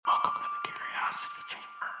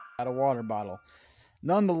Out of water bottle.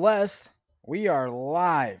 Nonetheless, we are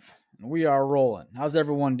live and we are rolling. How's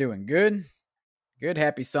everyone doing? Good? Good.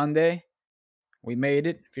 Happy Sunday. We made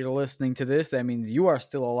it. If you're listening to this, that means you are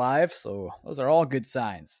still alive. So those are all good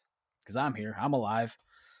signs. Because I'm here. I'm alive.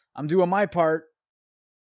 I'm doing my part.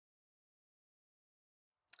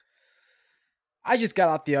 I just got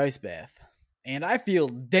out the ice bath. And I feel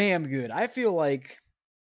damn good. I feel like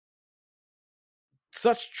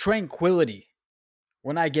such tranquility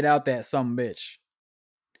when I get out that bitch.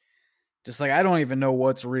 Just like I don't even know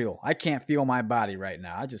what's real. I can't feel my body right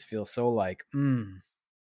now. I just feel so like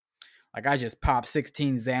I just popped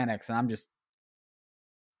 16 Xanax and I'm just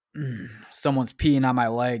someone's peeing on my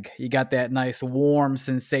leg. You got that nice warm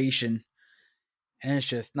sensation and it's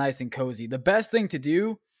just nice and cozy. The best thing to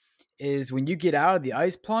do is when you get out of the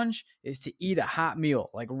ice plunge is to eat a hot meal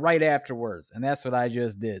like right afterwards. And that's what I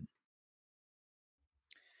just did.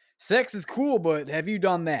 Sex is cool, but have you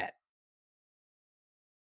done that?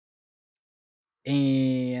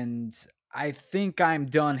 And I think I'm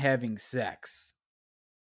done having sex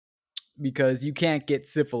because you can't get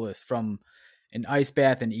syphilis from an ice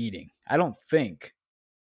bath and eating. I don't think.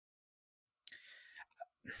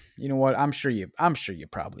 You know what? I'm sure you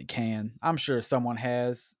probably can. I'm sure someone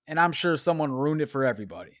has, and I'm sure someone ruined it for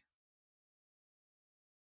everybody.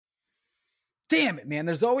 Damn it, man.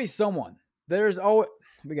 There's always someone.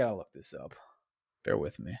 We got to look this up. Bear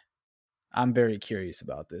with me. I'm very curious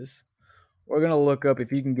about this. We're going to look up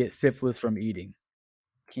if you can get syphilis from eating.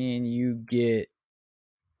 Can you get...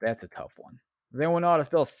 That's a tough one. Does anyone know how to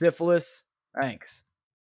spell syphilis? Thanks.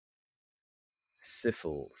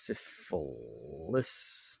 Syphilis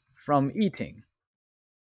from eating.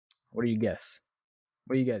 What do you guess?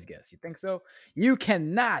 What do you guys guess? You think so? You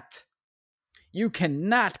cannot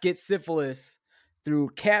get syphilis through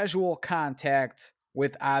casual contact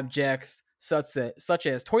with objects such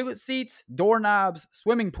as toilet seats, doorknobs,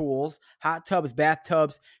 swimming pools, hot tubs,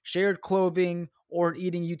 bathtubs, shared clothing, or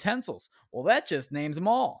eating utensils. Well, that just names them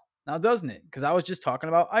all. Now, doesn't it? Because I was just talking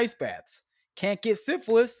about ice baths. Can't get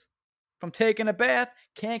syphilis from taking a bath.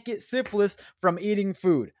 Can't get syphilis from eating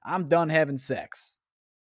food. I'm done having sex.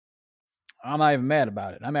 I'm not even mad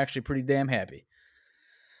about it. I'm actually pretty damn happy.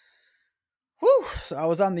 Whew. So I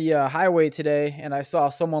was on the highway today and I saw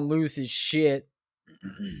someone lose his shit.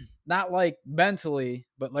 Not like mentally,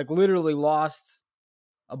 but like literally lost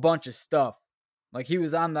a bunch of stuff. Like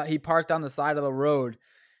he parked on the side of the road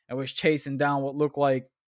and was chasing down what looked like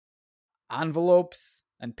envelopes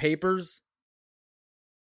and papers.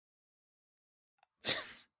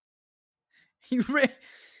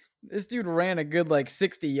 This dude ran a good like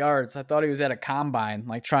 60 yards. I thought he was at a combine,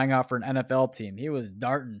 like trying out for an NFL team. He was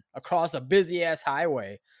darting across a busy ass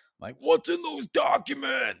highway. Like, what's in those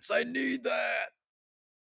documents? I need that.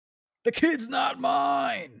 The kid's not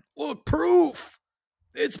mine. Look, proof.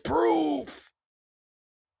 It's proof.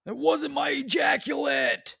 It wasn't my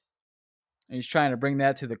ejaculate. And he's trying to bring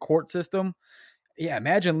that to the court system. Yeah,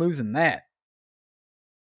 imagine losing that.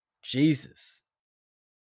 Jesus.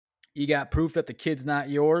 You got proof that the kid's not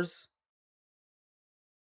yours?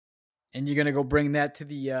 And you're going to go bring that to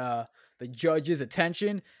the judge's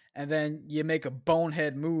attention? And then you make a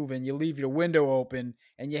bonehead move and you leave your window open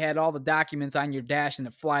and you had all the documents on your dash and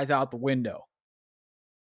it flies out the window.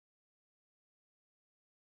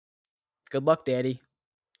 Good luck, Daddy.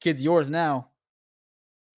 Kid's yours now.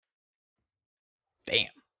 Damn.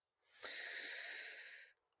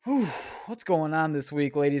 Whew. What's going on this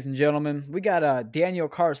week, ladies and gentlemen? We got Daniel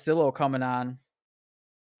Carcillo coming on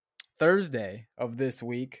Thursday of this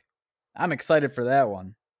week. I'm excited for that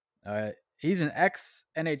one. He's an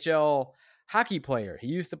ex-NHL hockey player. He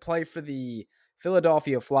used to play for the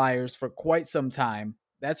Philadelphia Flyers for quite some time.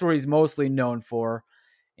 That's where he's mostly known for.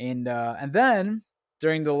 And then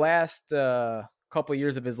during the last couple of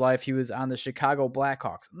years of his life, he was on the Chicago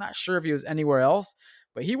Blackhawks. I'm not sure if he was anywhere else,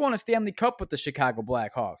 but he won a Stanley Cup with the Chicago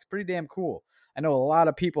Blackhawks. Pretty damn cool. I know a lot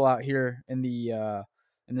of people out here in the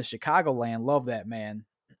Chicagoland love that man.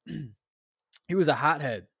 He was a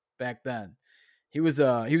hothead back then. He was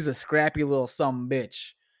a scrappy little bitch.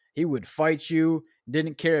 He would fight you.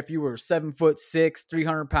 Didn't care if you were 7'6",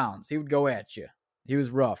 300 pounds. He would go at you. He was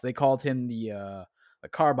rough. They called him the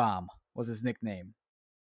car bomb was his nickname.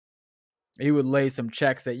 He would lay some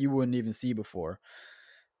checks that you wouldn't even see before.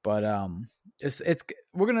 But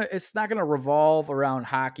it's not gonna revolve around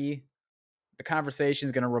hockey. The conversation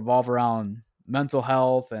is gonna revolve around mental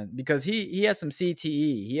health, and because he had some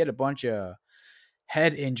CTE, he had a bunch of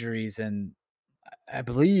head injuries, and I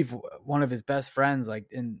believe one of his best friends,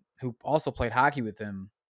 who also played hockey with him,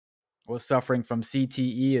 was suffering from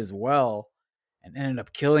CTE as well, and ended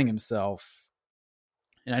up killing himself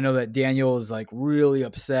And I know that Daniel is like really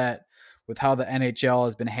upset with how the NHL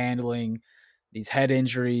has been handling these head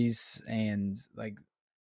injuries and like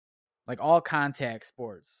all contact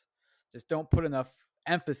sports just don't put enough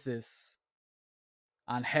emphasis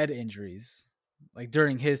on head injuries like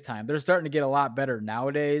during his time. They're starting to get a lot better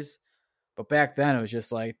nowadays, but back then it was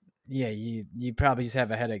just like, yeah, you probably just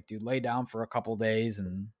have a headache, dude. Lay down for a couple days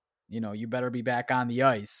and you better be back on the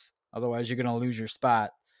ice. Otherwise you're going to lose your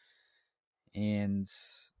spot. And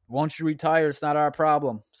once you retire, it's not our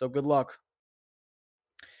problem. So good luck.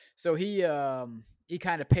 So he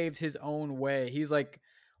kind of paved his own way. He's like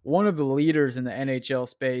one of the leaders in the NHL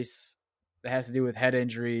space that has to do with head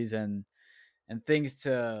injuries and things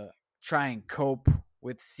to try and cope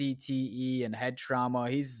with CTE and head trauma.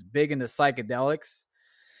 He's big into psychedelics.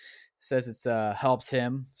 Says it's helped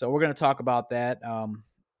him. So we're going to talk about that.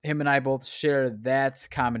 Him and I both share that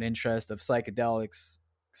common interest of psychedelics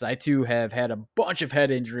because I too have had a bunch of head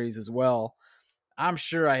injuries as well. I'm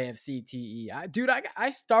sure I have CTE. I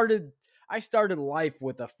started life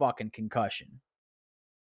with a fucking concussion.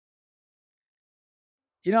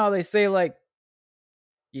 You know how they say like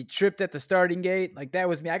you tripped at the starting gate? Like that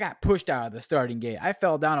was me. I got pushed out of the starting gate. I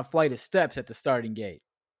fell down a flight of steps at the starting gate.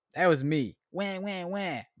 That was me. Wham, wham,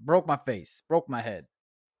 wham. Broke my face. Broke my head.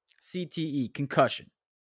 CTE, concussion.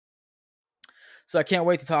 So I can't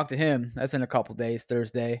wait to talk to him. That's in a couple days,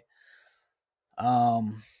 Thursday.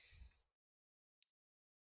 So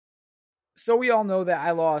we all know that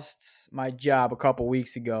I lost my job a couple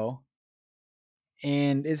weeks ago.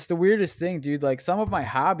 And it's the weirdest thing, dude. Like some of my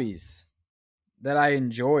hobbies that I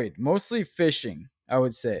enjoyed, mostly fishing, I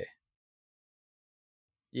would say.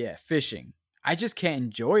 Yeah, fishing. I just can't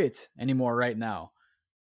enjoy it anymore right now.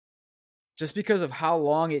 Just because of how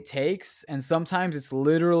long it takes. And sometimes it's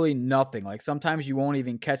literally nothing. Like sometimes you won't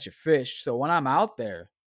even catch a fish. So when I'm out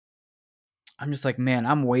there, I'm just like, man,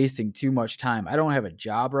 I'm wasting too much time. I don't have a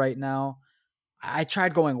job right now. I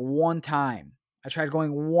tried going one time. After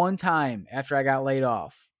I got laid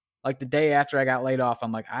off. Like the day after I got laid off,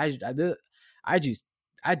 I'm like, I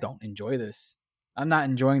don't enjoy this. I'm not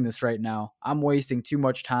enjoying this right now. I'm wasting too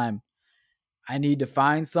much time. I need to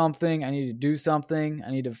find something. I need to do something. I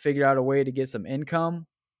need to figure out a way to get some income.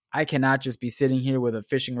 I cannot just be sitting here with a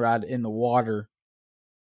fishing rod in the water.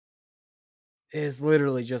 It is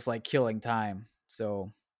literally just like killing time.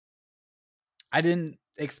 So I didn't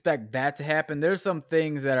expect that to happen. There's some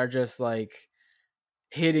things that are just like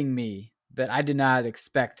hitting me that I did not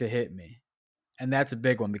expect to hit me. And that's a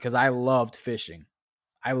big one because I loved fishing.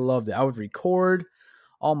 I loved it. I would record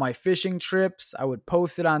all my fishing trips. I would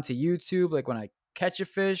post it onto YouTube like when I catch a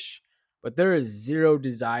fish, but there is zero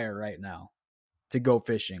desire right now to go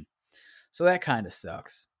fishing. So that kind of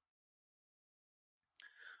sucks.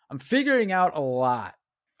 I'm figuring out a lot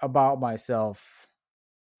about myself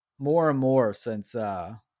more and more since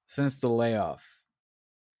the layoff.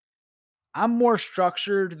 I'm more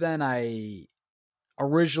structured than I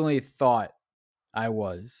originally thought I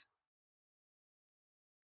was.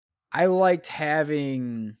 I liked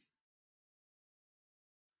having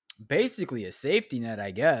basically a safety net,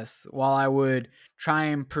 I guess, while I would try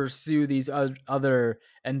and pursue these other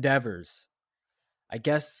endeavors. I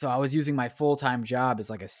guess so. I was using my full-time job as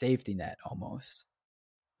like a safety net almost.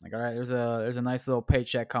 Like, all right, there's a nice little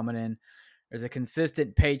paycheck coming in. There's a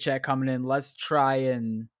consistent paycheck coming in. Let's try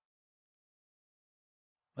and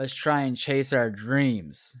chase our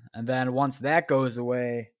dreams. And then once that goes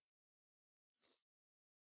away,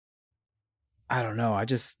 I don't know.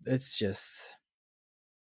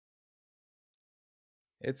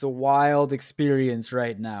 It's a wild experience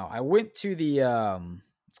right now. I went to the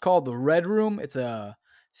it's called the Red Room. It's a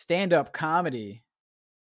stand-up comedy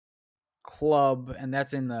club, and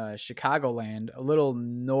that's in the Chicagoland, a little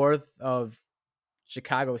north of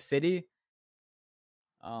Chicago City.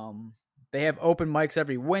 They have open mics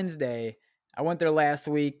every Wednesday. I went there last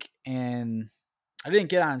week and I didn't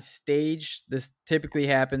get on stage. This typically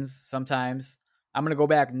happens sometimes. I'm going to go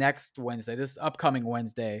back next Wednesday, this upcoming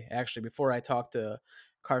Wednesday, actually, before I talk to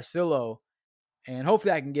Carcillo, and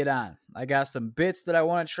hopefully I can get on. I got some bits that I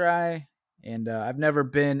want to try, and I've never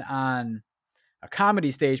been on a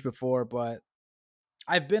comedy stage before, but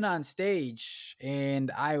I've been on stage,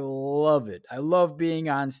 and I love it. I love being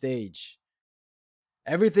on stage.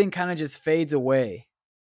 Everything kind of just fades away,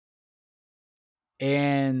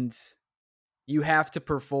 and you have to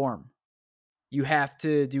perform. You have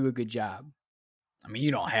to do a good job. I mean,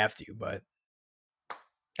 you don't have to, but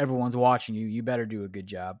everyone's watching you. You better do a good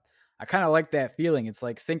job. I kind of like that feeling. It's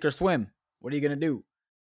like sink or swim. What are you going to do?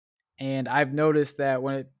 And I've noticed that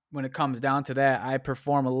when it comes down to that, I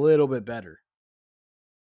perform a little bit better.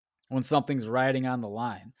 when something's riding on the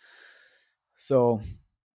line. So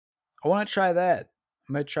I want to try that.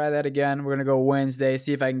 I'm going to try that again. We're going to go Wednesday,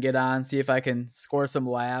 see if I can get on, see if I can score some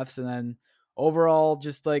laughs, and then overall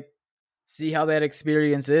just like see how that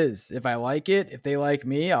experience is. If I like it, if they like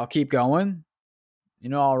me, I'll keep going. You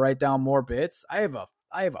know, I'll write down more bits. I have a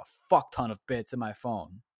fuck ton of bits in my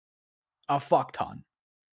phone. A fuck ton.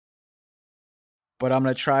 But I'm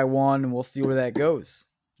going to try one and we'll see where that goes,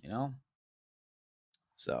 you know?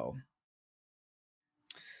 So,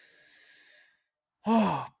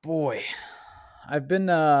 oh boy. I've been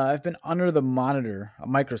under the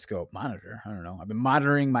microscope. I don't know. I've been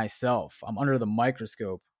monitoring myself. I'm under the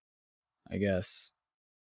microscope, I guess.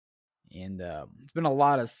 And it's been a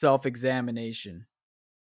lot of self-examination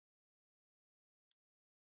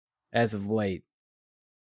as of late.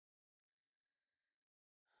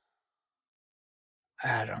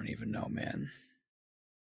 I don't even know, man.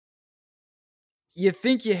 You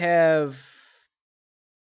think you have...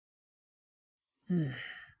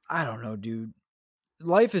 I don't know, dude.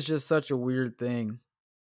 Life is just such a weird thing.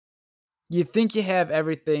 You think you have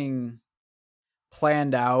everything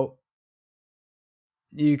planned out.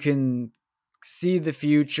 You can see the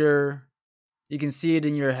future. You can see it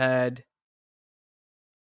in your head.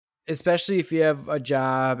 Especially if you have a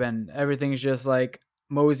job and everything's just like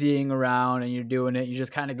moseying around and you're doing it. You're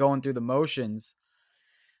just kind of going through the motions.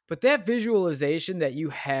 But that visualization that you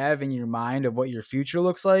have in your mind of what your future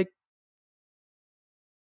looks like,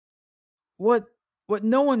 what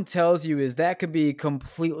no one tells you is that could be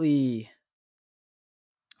completely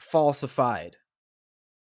falsified.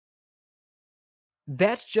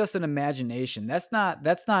 That's just an imagination. That's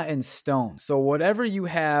not in stone. So whatever you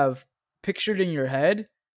have pictured in your head,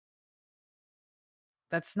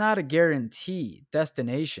 that's not a guaranteed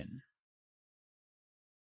destination.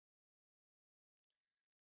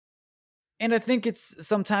 And I think it's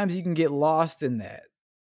sometimes you can get lost in that.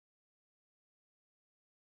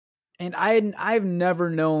 And I've never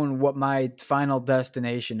known what my final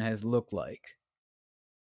destination has looked like.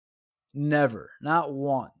 Never. Not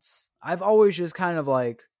once. I've always just kind of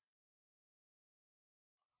like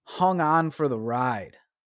hung on for the ride.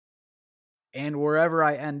 And wherever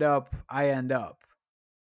I end up, I end up.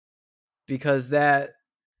 Because that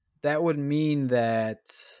would mean that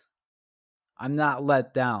I'm not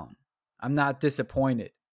let down. I'm not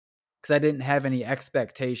disappointed. Because I didn't have any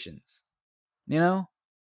expectations. You know?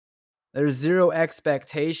 There's zero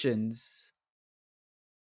expectations.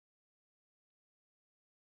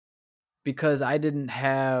 Because I don't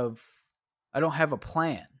have a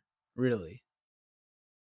plan, really.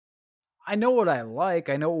 I know what I like.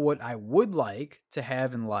 I know what I would like to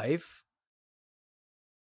have in life.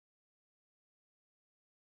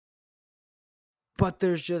 But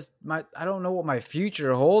there's just I don't know what my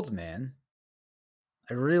future holds, man.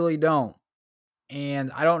 I really don't.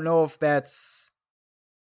 And I don't know if that's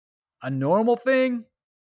a normal thing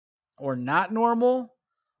or not normal.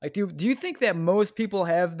 Like, do you think that most people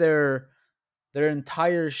have their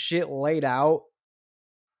entire shit laid out,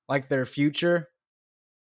 like their future,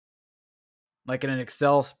 like in an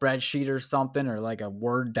Excel spreadsheet or something, or like a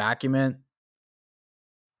Word document,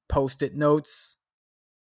 Post-it notes?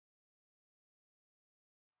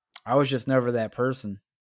 I was just never that person.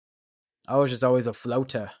 I was just always a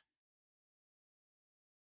floater.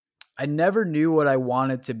 I never knew what I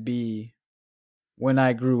wanted to be when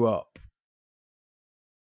I grew up.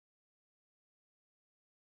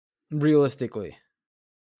 Realistically.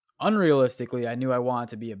 Unrealistically, I knew I wanted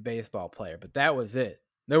to be a baseball player, but that was it.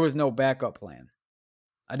 There was no backup plan.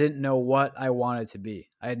 I didn't know what I wanted to be.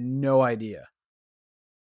 I had no idea.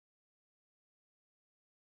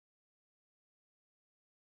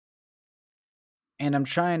 And I'm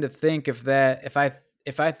trying to think if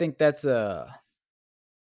I think that's a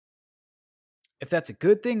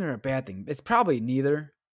good thing or a bad thing. It's probably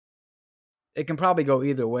neither. It can probably go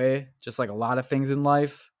either way, just like a lot of things in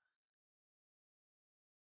life.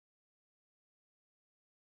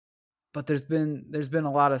 But there's been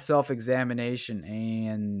a lot of self-examination,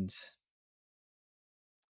 and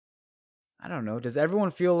I don't know, does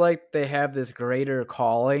everyone feel like they have this greater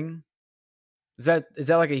calling? Is that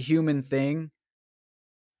like a human thing?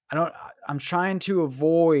 I'm trying to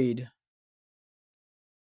avoid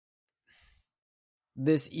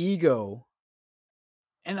this ego.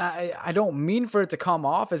 And I don't mean for it to come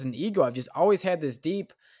off as an ego. I've just always had this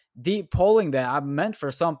deep pulling that I'm meant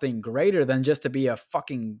for something greater than just to be a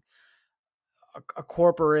fucking a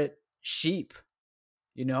corporate sheep,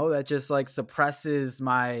 you know, that just like suppresses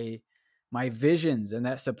my visions, and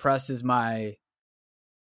that suppresses my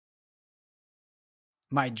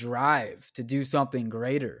drive to do something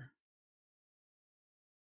greater.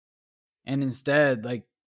 And instead, like,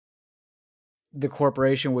 the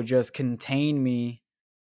corporation would just contain me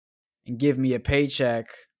and give me a paycheck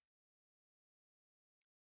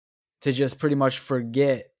to just pretty much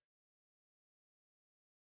forget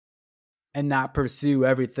and not pursue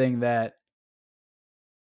everything that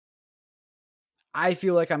I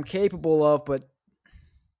feel like I'm capable of, but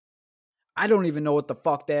I don't even know what the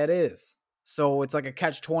fuck that is. So it's like a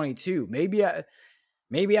catch-22. Maybe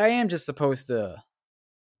I am just supposed to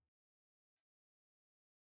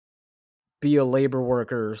be a labor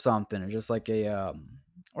worker or something, or just like a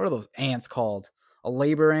what are those ants called? A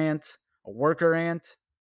labor ant, a worker ant.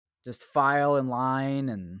 Just file in line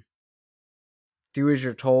and do as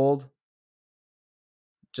you're told.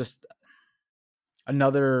 Just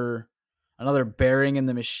another bearing in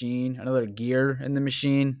the machine, another gear in the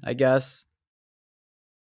machine, I guess.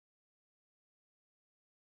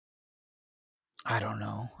 I don't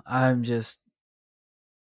know. I'm just,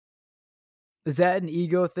 is that an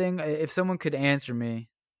ego thing? If someone could answer me,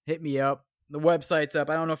 hit me up. The website's up.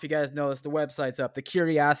 I don't know if you guys know this. The website's up,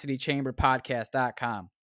 thecuriositychamberpodcast.com.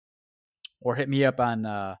 Or hit me up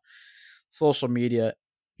on social media,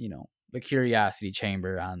 the Curiosity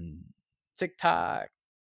Chamber on TikTok,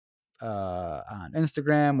 on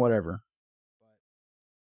Instagram, whatever.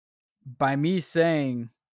 By me saying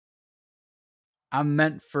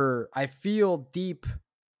I feel deep,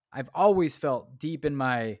 I've always felt deep in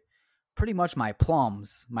pretty much my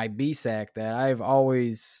plums, my B-sack, that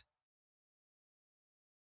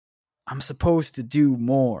I'm supposed to do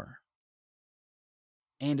more.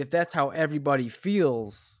 And if that's how everybody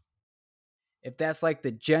feels, if that's like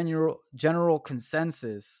the general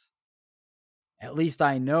consensus, at least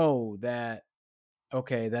I know that,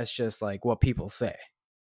 okay, that's just like what people say.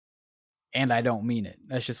 And I don't mean it.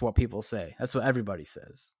 That's just what people say. That's what everybody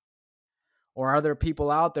says. Or are there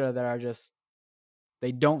people out there that are just,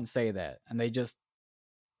 they don't say that and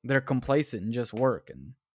they're complacent and just work?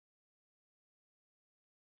 And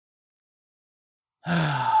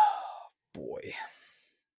boy,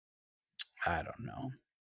 I don't know.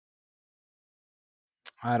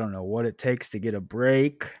 I don't know what it takes to get a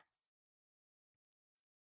break.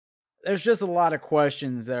 There's just a lot of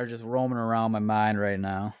questions that are just roaming around my mind right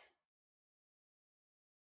now.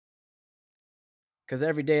 Because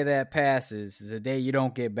every day that passes is a day you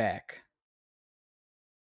don't get back.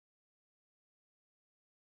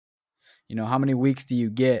 How many weeks do you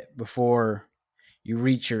get before you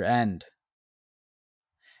reach your end?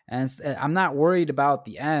 And I'm not worried about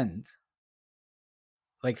the end.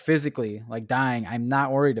 Like physically, like dying. I'm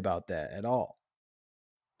not worried about that at all.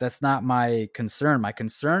 That's not my concern. My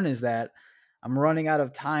concern is that I'm running out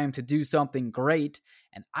of time to do something great,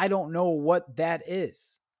 and I don't know what that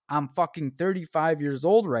is. I'm fucking 35 years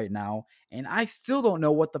old right now, and I still don't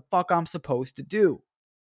know what the fuck I'm supposed to do.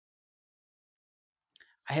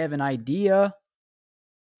 I have an idea.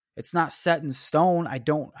 It's not set in stone. I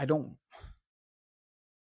don't know.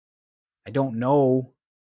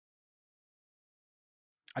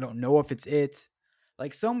 I don't know if it's it.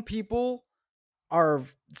 Like, some people are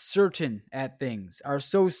certain at things, are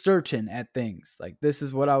so certain at things. Like, this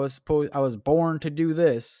is what I was born to do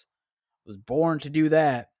this. I was born to do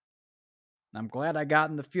that. I'm glad I got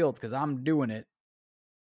in the field because I'm doing it.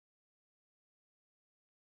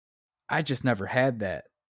 I just never had that.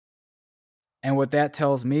 And what that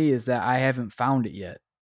tells me is that I haven't found it yet.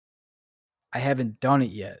 I haven't done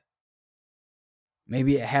it yet.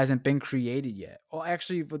 Maybe it hasn't been created yet. Well,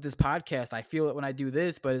 actually, with this podcast, I feel it when I do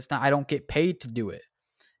this, but it's not, I don't get paid to do it.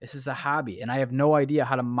 This is a hobby, and I have no idea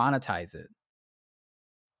how to monetize it.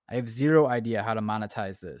 I have zero idea how to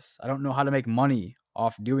monetize this. I don't know how to make money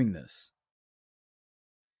off doing this.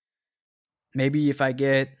 Maybe if I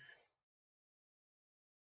get...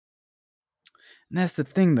 And that's the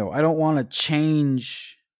thing, though. I don't want to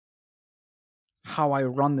change how I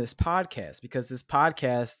run this podcast, because this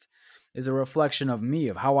podcast is a reflection of me,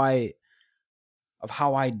 of how I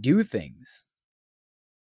do things.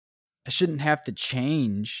 I shouldn't have to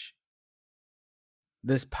change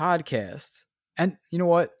this podcast. And you know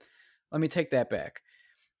what? Let me take that back.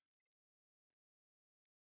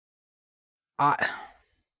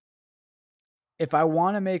 If I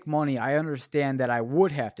want to make money, I understand that I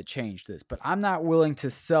would have to change this, but I'm not willing to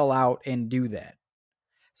sell out and do that.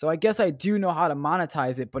 So I guess I do know how to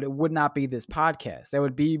monetize it, but it would not be this podcast. That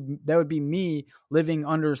would be me living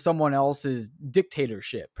under someone else's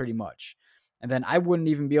dictatorship, pretty much. And then I wouldn't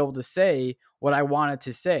even be able to say what I wanted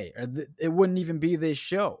to say, or it wouldn't even be this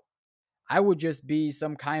show. I would just be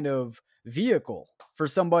some kind of vehicle for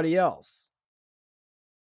somebody else.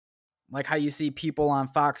 Like how you see people on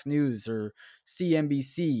Fox News or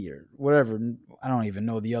CNBC or whatever. I don't even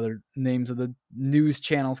know the other names of the news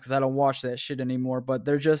channels because I don't watch that shit anymore. But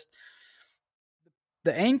they're just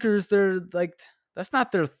the anchors. They're like, that's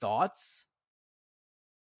not their thoughts.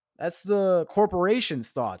 That's the corporation's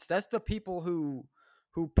thoughts. That's the people who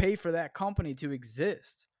pay for that company to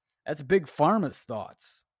exist. That's Big Pharma's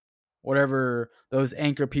thoughts. Whatever those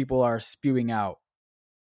anchor people are spewing out.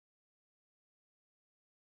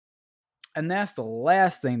 And that's the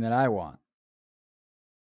last thing that I want.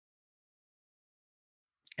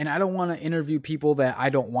 And I don't want to interview people that I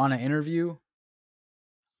don't want to interview.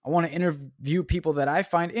 I want to interview people that I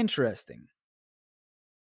find interesting.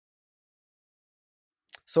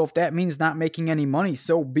 So if that means not making any money,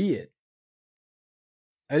 so be it.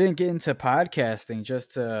 I didn't get into podcasting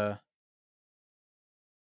just to,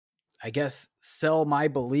 I guess, sell my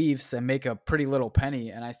beliefs and make a pretty little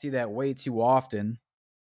penny. And I see that way too often.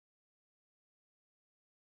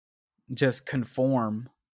 Just conform.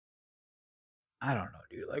 I don't know,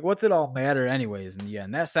 dude. Like, what's it all matter anyways in the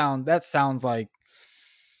end? That sounds like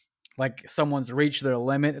someone's reached their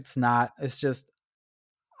limit. It's not. It's just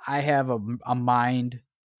I have a mind,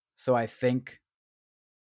 so I think.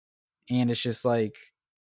 And it's just like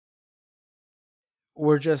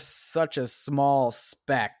we're just such a small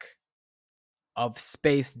speck of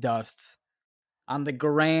space dust on the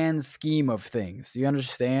grand scheme of things. You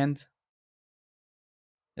understand?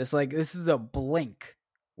 It's like this is a blink.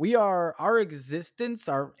 Our existence,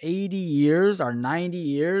 our 80 years, our 90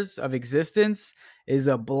 years of existence is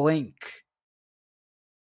a blink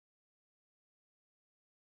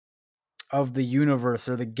of the universe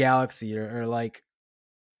or the galaxy or like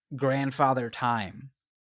grandfather time.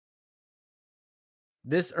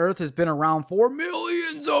 This earth has been around for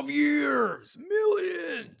millions of years.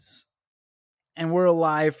 Millions. And we're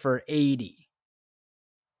alive for 80.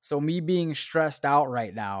 So me being stressed out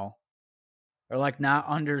right now, or like not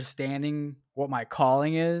understanding what my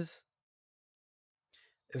calling is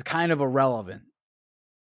kind of irrelevant.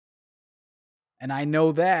 And I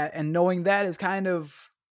know that, and knowing that is kind of,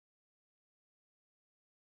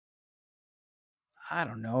 I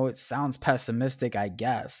don't know, it sounds pessimistic, I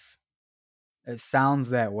guess. It sounds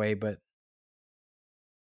that way, but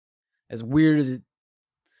as weird as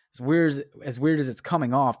it's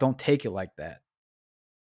coming off, don't take it like that.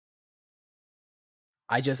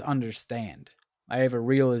 I just understand. I have a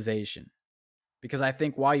realization. Because I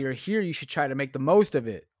think while you're here, you should try to make the most of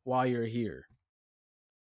it while you're here.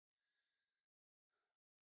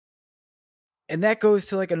 And that goes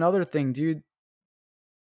to like another thing, dude.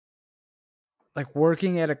 Like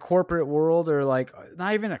working at a corporate world or like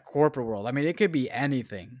not even a corporate world. I mean, it could be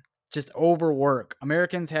anything. Just overwork.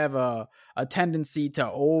 Americans have a tendency to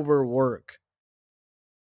overwork.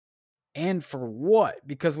 And for what?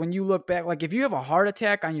 Because when you look back, like if you have a heart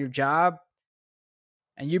attack on your job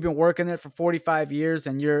and you've been working there for 45 years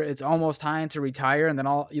and it's almost time to retire and then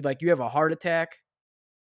you have a heart attack.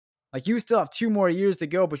 Like you still have 2 more years to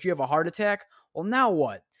go, but you have a heart attack. Well, now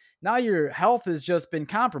what? Now your health has just been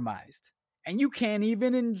compromised and you can't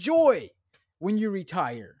even enjoy when you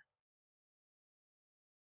retire.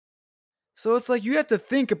 So it's like you have to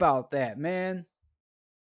think about that, man.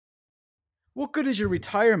 What good is your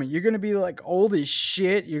retirement? You're going to be like old as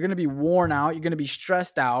shit. You're going to be worn out. You're going to be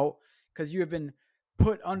stressed out because you have been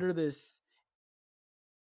put under this.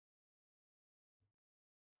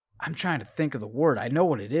 I'm trying to think of the word. I know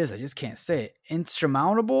what it is. I just can't say it.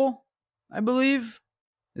 Insurmountable, I believe.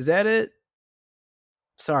 Is that it?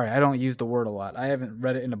 Sorry, I don't use the word a lot. I haven't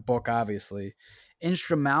read it in a book, obviously.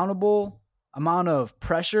 Insurmountable amount of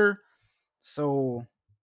pressure. So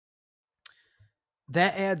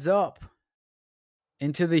that adds up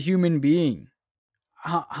into the human being.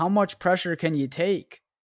 How much pressure can you take?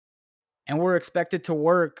 And we're expected to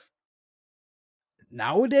work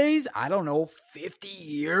nowadays, I don't know, 50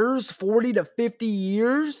 years, 40 to 50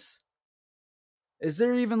 years? Is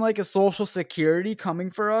there even like a social security coming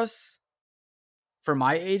for us? For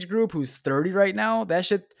my age group, who's 30 right now, that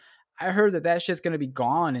shit, I heard that shit's going to be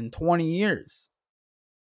gone in 20 years.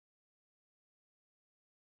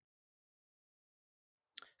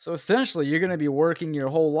 So essentially, you're going to be working your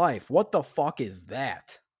whole life. What the fuck is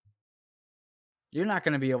that? You're not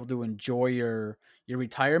going to be able to enjoy your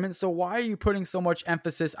retirement. So why are you putting so much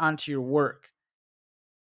emphasis onto your work?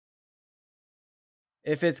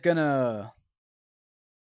 If it's going to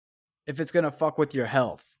fuck with your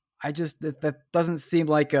health. That doesn't seem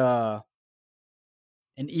like an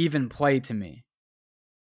even play to me.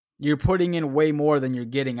 You're putting in way more than you're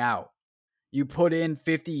getting out. You put in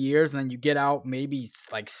 50 years and then you get out maybe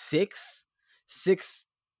like 6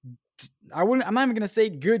 I'm not even going to say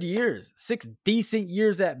good years. 6 decent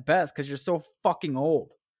years at best because you're so fucking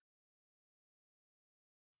old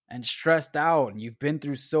and stressed out and you've been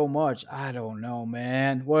through so much. I don't know,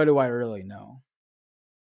 man. What do I really know?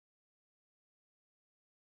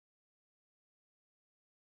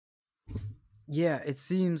 Yeah, it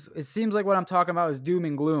seems like what I'm talking about is doom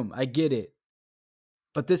and gloom. I get it.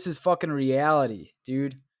 But this is fucking reality,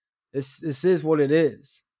 dude. This is what it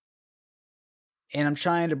is. And I'm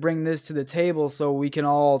trying to bring this to the table so we can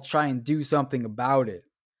all try and do something about it.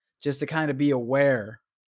 Just to kind of be aware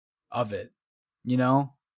of it, you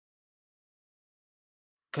know?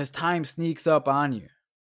 Cuz time sneaks up on you.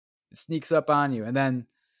 It sneaks up on you, and then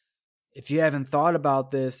if you haven't thought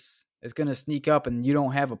about this, it's going to sneak up and you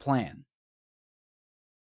don't have a plan.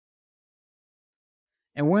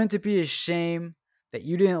 And wouldn't it be a shame that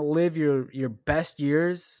you didn't live your best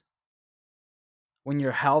years when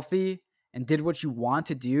you're healthy and did what you want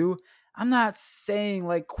to do? I'm not saying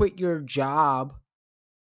like quit your job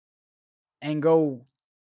and go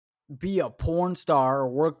be a porn star or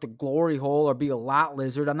work the glory hole or be a lot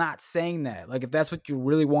lizard. I'm not saying that. Like if that's what you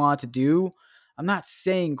really want to do, I'm not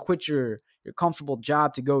saying quit your comfortable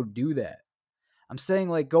job to go do that. I'm saying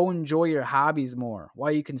like go enjoy your hobbies more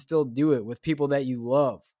while you can still do it with people that you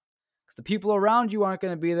love. Because the people around you aren't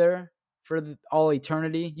going to be there for all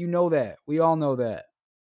eternity. You know that. We all know that.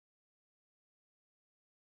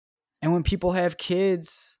 And when people have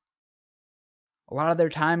kids, a lot of their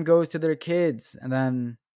time goes to their kids. And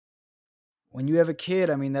then when you have a kid,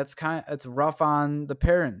 I mean, it's rough on the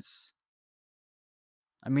parents.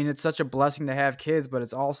 I mean, it's such a blessing to have kids, but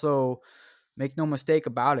it's also, make no mistake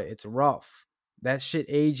about it, it's rough. That shit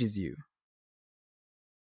ages you.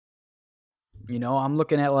 You know, I'm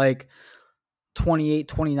looking at like 28,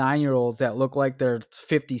 29-year-olds that look like they're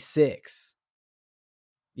 56.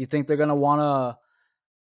 You think they're going to want to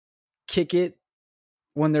kick it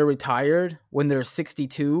when they're retired, when they're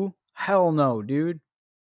 62? Hell no, dude.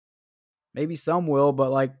 Maybe some will, but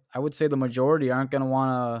like I would say the majority aren't going to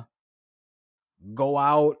want to go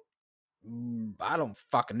out. I don't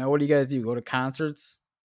fucking know. What do you guys do? Go to concerts?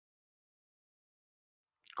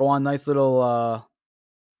 Go on nice little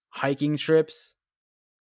hiking trips?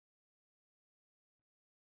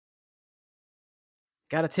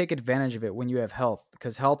 Got to take advantage of it when you have health,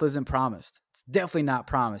 because health isn't promised. It's definitely not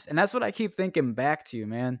promised. And that's what I keep thinking back to,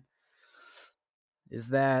 man, is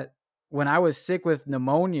that when I was sick with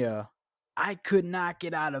pneumonia, I could not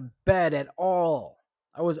get out of bed at all.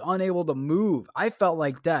 I was unable to move. I felt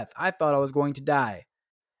like death. I thought I was going to die.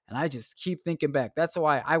 And I just keep thinking back. That's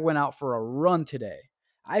why I went out for a run today.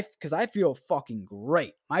 Because I feel fucking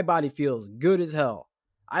great. My body feels good as hell.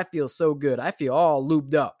 I feel so good. I feel all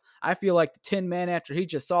lubed up. I feel like the Tin Man after he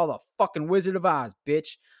just saw the fucking Wizard of Oz,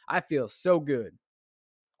 bitch. I feel so good.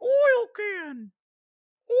 Oil can.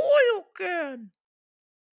 Oil can.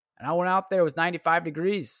 And I went out there, it was 95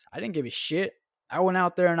 degrees. I didn't give a shit. I went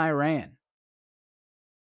out there and I ran.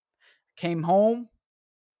 Came home,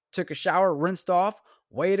 took a shower, rinsed off,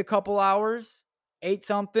 waited a couple hours, ate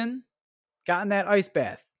something, got in that ice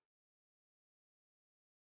bath.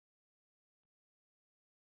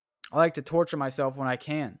 I like to torture myself when I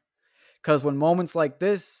can. Because when moments like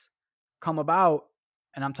this come about,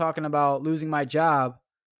 and I'm talking about losing my job,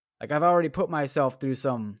 like I've already put myself through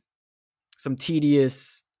some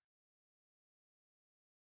tedious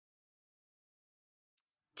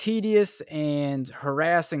and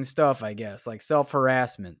harassing stuff, I guess, like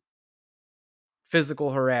self-harassment,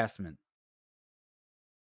 physical harassment.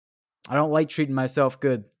 I don't like treating myself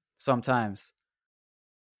good sometimes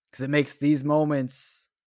because it makes these moments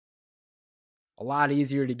a lot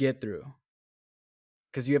easier to get through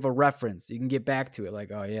because you have a reference. You can get back to it like,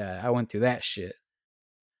 oh yeah, I went through that shit.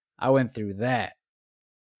 I went through that.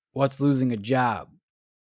 What's losing a job?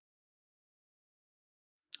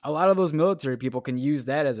 A lot of those military people can use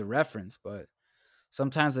that as a reference, but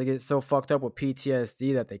sometimes they get so fucked up with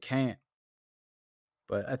PTSD that they can't.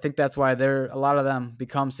 But I think that's why a lot of them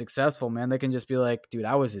become successful, man. They can just be like, dude,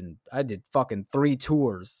 I did fucking 3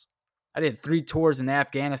 tours. I did 3 tours in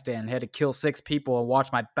Afghanistan and had to kill 6 people and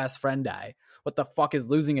watch my best friend die. What the fuck is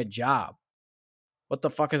losing a job? What the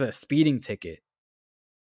fuck is a speeding ticket?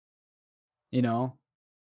 You know?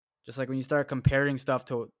 Just like when you start comparing stuff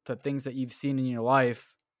to things that you've seen in your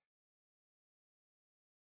life,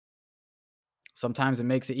 sometimes it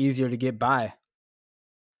makes it easier to get by.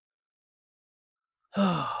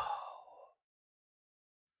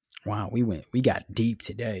 Wow, we got deep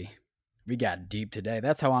today.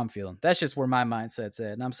 That's how I'm feeling. That's just where my mindset's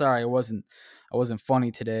at. And I'm sorry I wasn't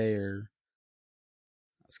funny today, or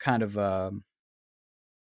it's kind of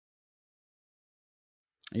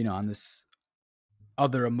on this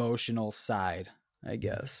other emotional side, I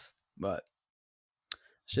guess. But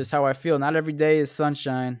it's just how I feel. Not every day is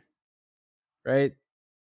sunshine, right?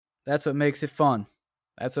 That's what makes it fun.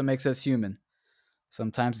 That's what makes us human.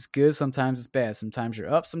 Sometimes it's good, sometimes it's bad. Sometimes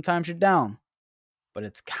you're up, sometimes you're down. But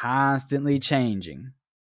it's constantly changing.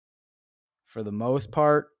 For the most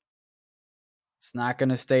part, it's not going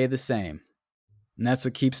to stay the same. And that's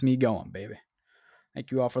what keeps me going, baby.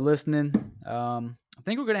 Thank you all for listening. I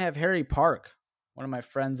think we're going to have Harry Park, one of my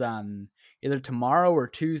friends, on either tomorrow or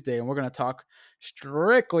Tuesday, and we're going to talk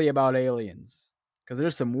strictly about aliens because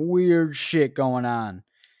there's some weird shit going on.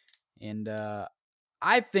 And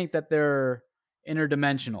I think that they're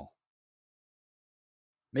interdimensional.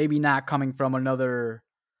 Maybe not coming from another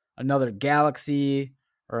galaxy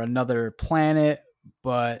or another planet,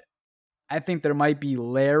 but I think there might be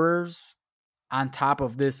layers on top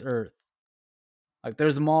of this Earth. Like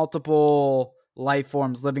there's multiple life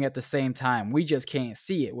forms living at the same time. We just can't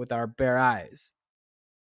see it with our bare eyes.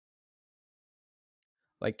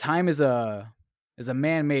 Like time is a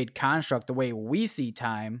man-made construct the way we see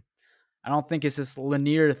time. I don't think it's this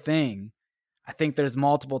linear thing. I think there's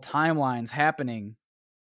multiple timelines happening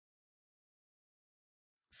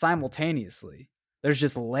simultaneously. There's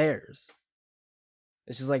just layers.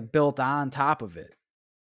 It's just like built on top of it.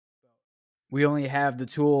 We only have the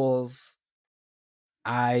tools,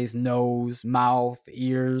 eyes, nose, mouth,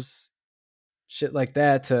 ears, shit like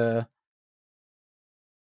that to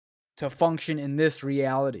function in this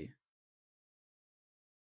reality.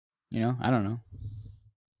 I don't know.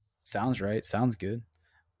 Sounds right. Sounds good.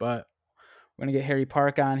 But we're going to get Harry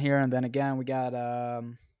Park on here. And then again, we got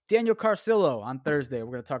Daniel Carcillo on Thursday.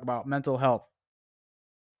 We're going to talk about mental health.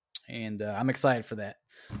 And I'm excited for that.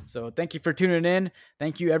 So thank you for tuning in.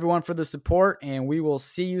 Thank you, everyone, for the support. And we will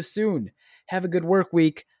see you soon. Have a good work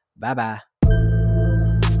week. Bye-bye.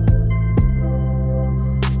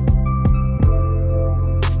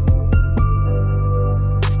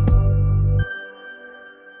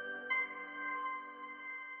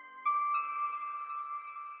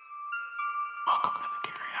 Welcome to the